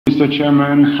Mr.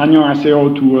 Chairman,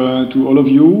 안녕하세요 to all of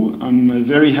you. I'm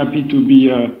very happy to be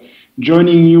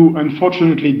joining you,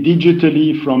 unfortunately,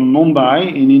 digitally from Mumbai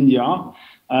in India.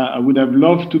 I would have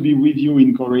loved to be with you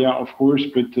in Korea, of course,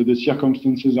 but the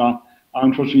circumstances are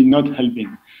unfortunately not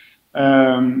helping.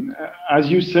 As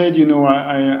you said,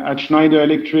 at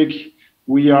Schneider일렉트릭,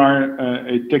 we are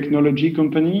a technology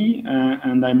company,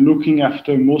 and I'm looking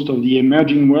after most of the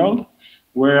emerging world,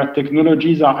 where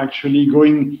technologies are actually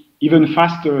going even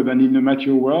faster than in the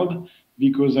mature world,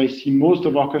 because I see most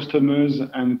of our customers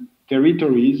and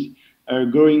territories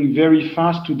going very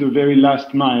fast to the very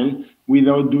last mile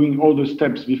without doing all the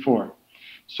steps before.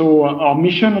 So our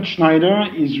mission at Schneider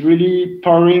is really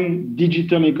powering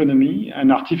digital economy,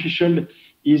 and artificial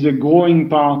is a growing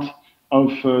part of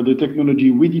the technology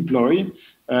we deploy.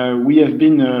 We have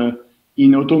been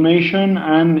in automation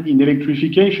and in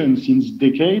electrification since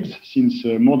decades, since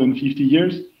more than 50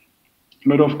 years.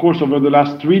 But of course, over the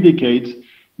last 3 decades,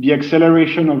 the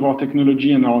acceleration of our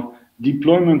technology and our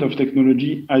deployment of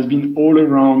technology has been all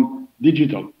around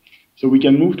digital. So we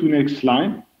can move to the next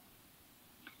slide.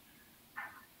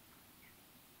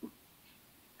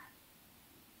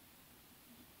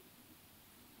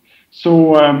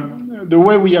 So the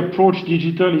way we approach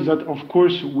digital is that, of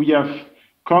course, we have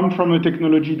come from a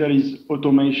technology that is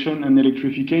automation and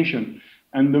electrification.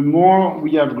 And the more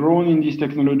we have grown in these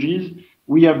technologies,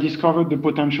 we have discovered the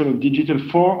potential of digital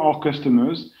for our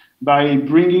customers by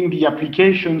bringing the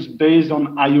applications based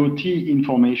on IoT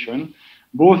information,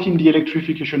 both in the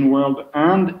electrification world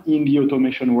and in the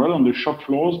automation world, on the shop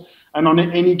floors, and on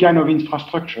any kind of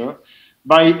infrastructure,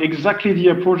 by exactly the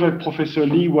approach that Professor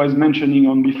Lee was mentioning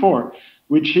on before,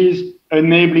 which is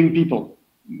enabling people.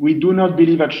 We do not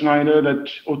believe at Schneider that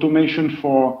automation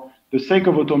for the sake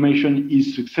of automation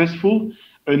is successful.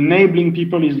 Enabling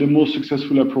people is the most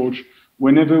successful approach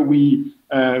whenever we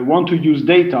want to use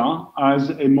data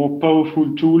as a more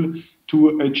powerful tool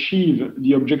to achieve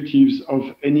the objectives of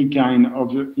any kind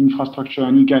of infrastructure,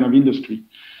 any kind of industry.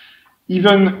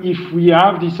 Even if we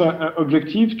have this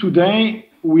objective today,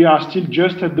 we are still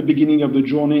just at the beginning of the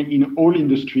journey in all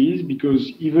industries, because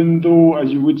even though,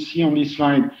 as you would see on this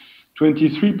slide,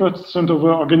 23% of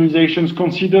our organizations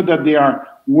consider that they are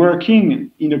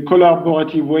working in a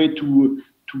collaborative way to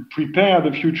prepare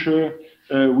the future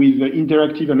with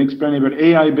interactive and explainable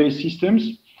AI-based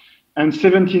systems, and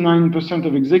 79%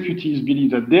 of executives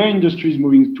believe that their industry is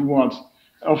moving towards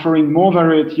offering more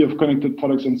variety of connected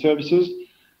products and services.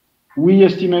 We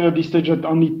estimate at this stage that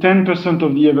only 10%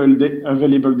 of the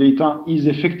available data is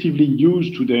effectively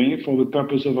used today for the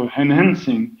purpose of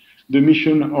enhancing the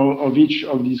mission of each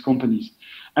of these companies.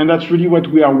 And that's really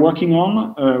what we are working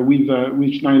on with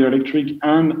Schneider일렉트릭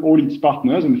and all its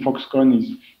partners, and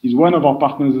Foxconn is one of our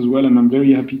partners as well, and I'm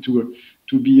very happy to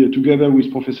be together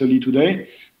with Professor Lee today.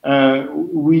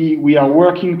 We are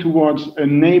working towards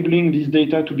enabling this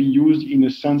data to be used in a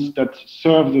sense that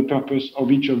serves the purpose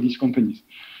of each of these companies.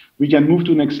 We can move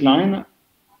to the next slide,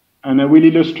 and I will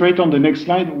illustrate on the next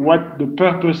slide what the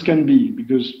purpose can be,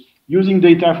 because using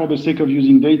data for the sake of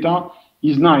using data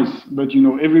is nice, but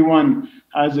everyone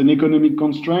has an economic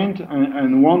constraint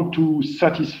and want to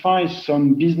satisfy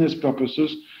some business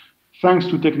purposes thanks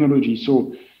to technology.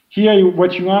 So here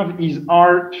what you have is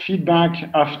our feedback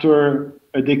after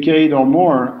a decade or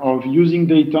more of using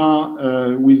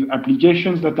data with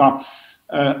applications that are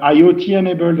IoT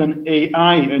enabled and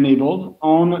AI enabled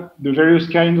on the various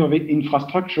kinds of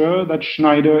infrastructure that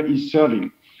Schneider is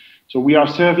serving. So we are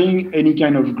serving any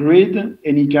kind of grid,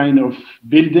 any kind of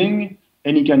building,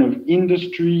 any kind of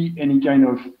industry, any kind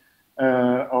of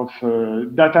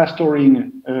data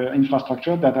storing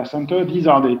infrastructure, data center. These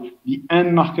are the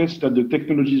end markets that the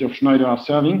technologies of Schneider are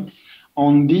serving.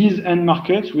 On these end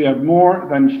markets, we have more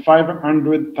than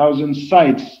 500,000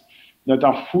 sites that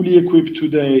are fully equipped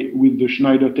today with the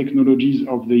Schneider technologies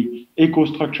of the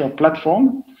Ecostructure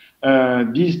platform.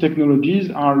 These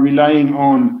technologies are relying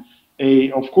on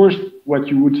of course, what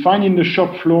you would find in the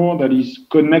shop floor, that is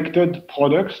connected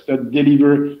products that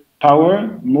deliver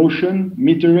power, motion,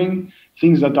 metering,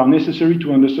 things that are necessary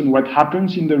to understand what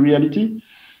happens in the reality.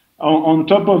 On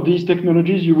top of these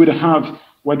technologies, you would have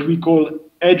what we call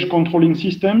edge controlling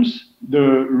systems,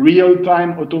 the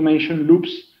real-time automation loops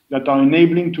that are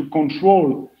enabling to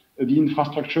control the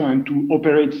infrastructure and to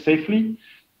operate safely.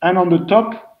 And on the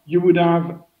top, you would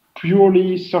have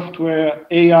purely software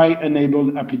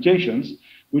AI-enabled applications,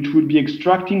 which would be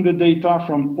extracting the data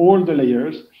from all the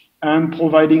layers and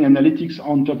providing analytics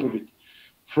on top of it.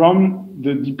 From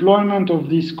the deployment of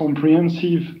this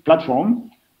comprehensive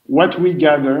platform, what we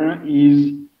gather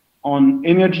is on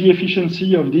energy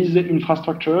efficiency of these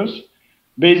infrastructures,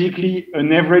 basically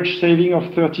an average saving of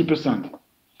 30%.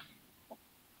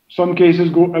 Some cases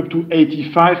go up to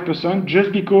 85%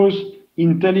 just because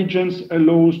intelligence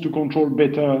allows to control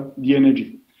better the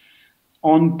energy.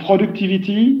 On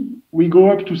productivity, we go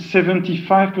up to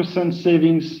 75%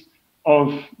 savings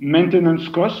of maintenance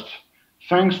costs,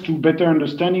 thanks to better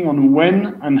understanding on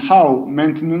when and how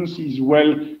maintenance is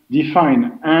well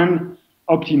defined and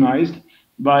optimized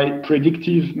by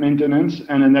predictive maintenance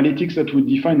and analytics that would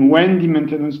define when the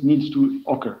maintenance needs to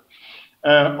occur.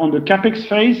 On the CapEx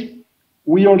phase,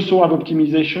 we also have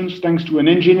optimizations thanks to an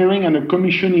engineering and a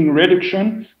commissioning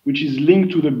reduction, which is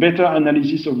linked to the better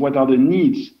analysis of what are the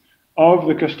needs of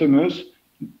the customers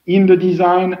in the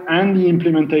design and the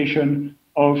implementation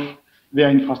of their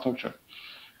infrastructure.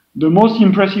 The most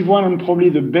impressive one and probably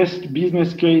the best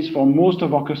business case for most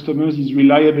of our customers is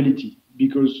reliability,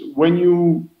 because when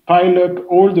you pile up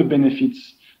all the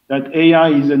benefits that AI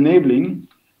is enabling,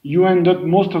 you end up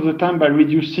most of the time by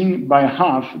reducing by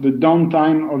half the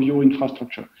downtime of your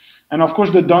infrastructure. And of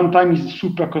course, the downtime is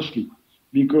super costly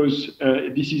because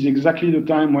this is exactly the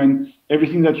time when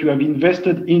everything that you have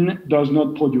invested in does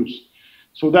not produce.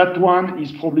 So that one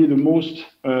is probably the most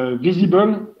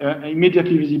visible,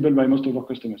 immediately visible by most of our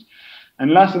customers.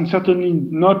 And last and certainly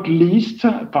not least,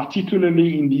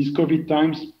 particularly in these COVID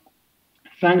times,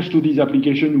 thanks to this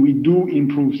application, we do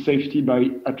improve safety by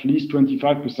at least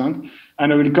 25%.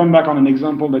 And I will come back on an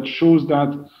example that shows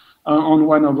that on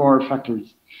one of our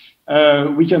factories.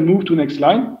 We can move to next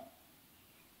slide.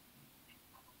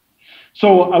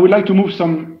 So I would like to move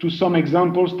to some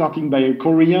examples, starting by a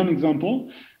Korean example.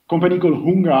 Company called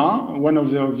Hunga, one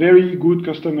of their very good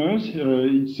customers.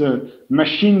 It's a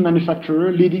machine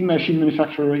manufacturer, leading machine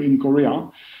manufacturer in Korea.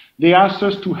 They asked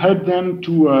us to help them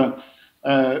to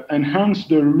enhance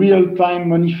the real-time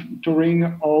monitoring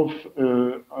of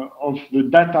the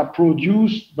data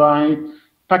produced by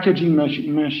packaging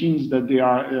machines that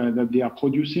they are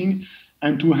producing,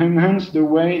 and to enhance the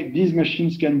way these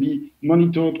machines can be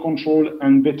monitored, controlled,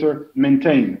 and better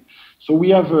maintained. So we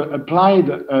have applied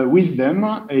with them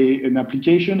an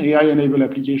application, AI-enabled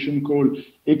application called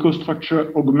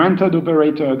Ecostructure Augmented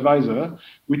Operator Advisor,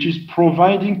 which is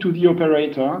providing to the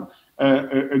operator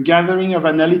a gathering of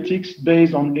analytics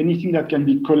based on anything that can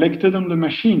be collected on the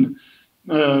machine,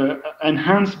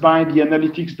 enhanced by the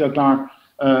analytics that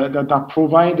are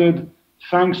provided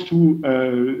thanks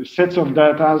to sets of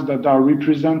data that are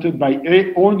represented by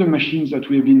all the machines that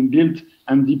we have been built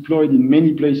and deployed in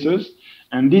many places.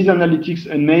 And these analytics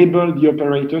enable the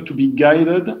operator to be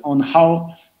guided on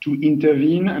how to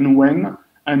intervene and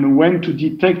when to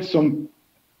detect some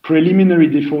preliminary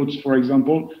defaults, for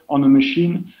example, on a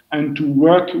machine, and to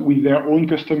work with their own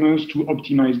customers to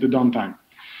optimize the downtime.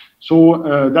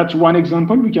 So that's one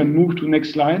example. We can move to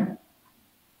next slide.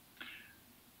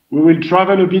 We will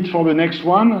travel a bit for the next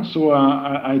one. So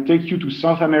I take you to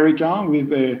South America with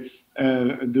the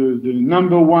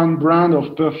 #1 brand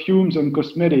of perfumes and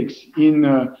cosmetics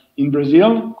in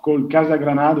Brazil called Casa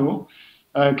Granado.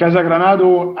 Casa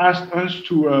Granado asked us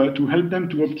to help them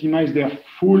to optimize their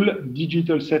full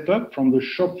digital setup from the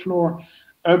shop floor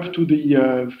up to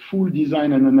the full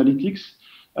design and analytics,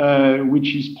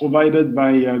 which is provided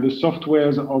by the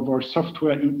softwares of our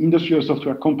industrial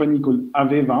software company called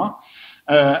Aveva.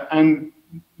 And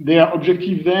their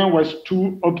objective there was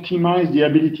to optimize the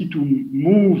ability to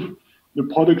move the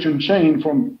production chain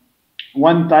from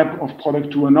one type of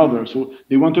product to another. So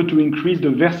they wanted to increase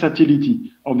the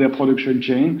versatility of their production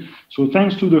chain. So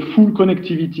thanks to the full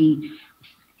connectivity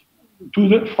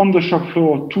from the shop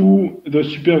floor to the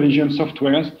supervision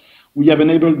softwares, we have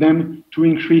enabled them to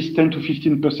increase 10 to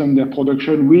 15% their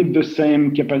production with the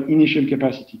same initial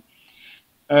capacity.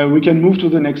 We can move to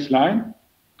the next slide.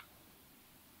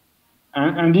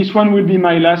 And this one will be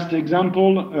my last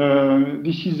example.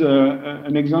 This is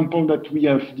an example that we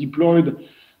have deployed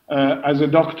as a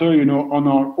doctor, on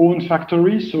our own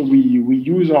factory. So we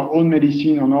use our own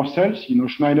medicine on ourselves.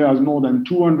 Schneider has more than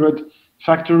 200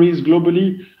 factories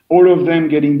globally, all of them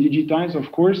getting digitized,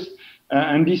 of course.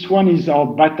 And this one is our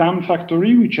Batam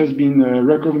factory, which has been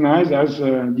recognized as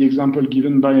the example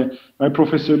given by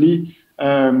Professor Lee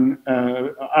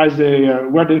as a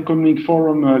World Economic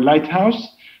Forum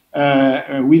lighthouse.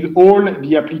 With all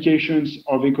the applications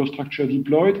of Ecostructure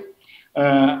deployed.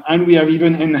 And we have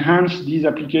even enhanced these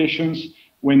applications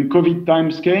when COVID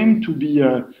times came to be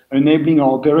enabling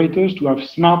our operators to have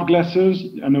smart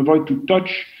glasses and avoid to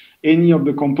touch any of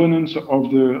the components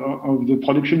of the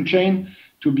production chain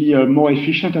to be more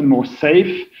efficient and more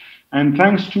safe. And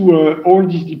thanks to all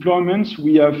these deployments,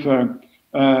 we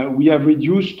have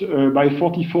reduced by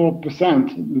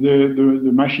 44%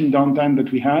 the machine downtime that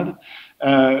we had.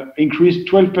 increased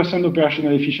 12%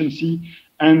 operational efficiency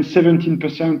and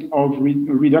 17% of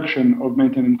reduction of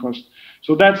maintenance costs.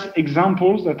 So that's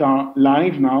examples that are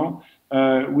live now,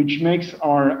 which makes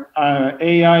our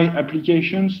AI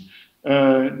applications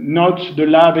not the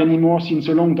lab anymore since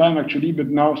a long time actually, but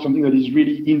now something that is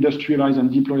really industrialized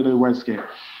and deployed at a wide scale.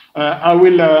 I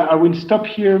will stop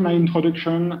here my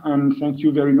introduction and thank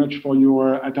you very much for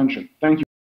your attention. Thank you.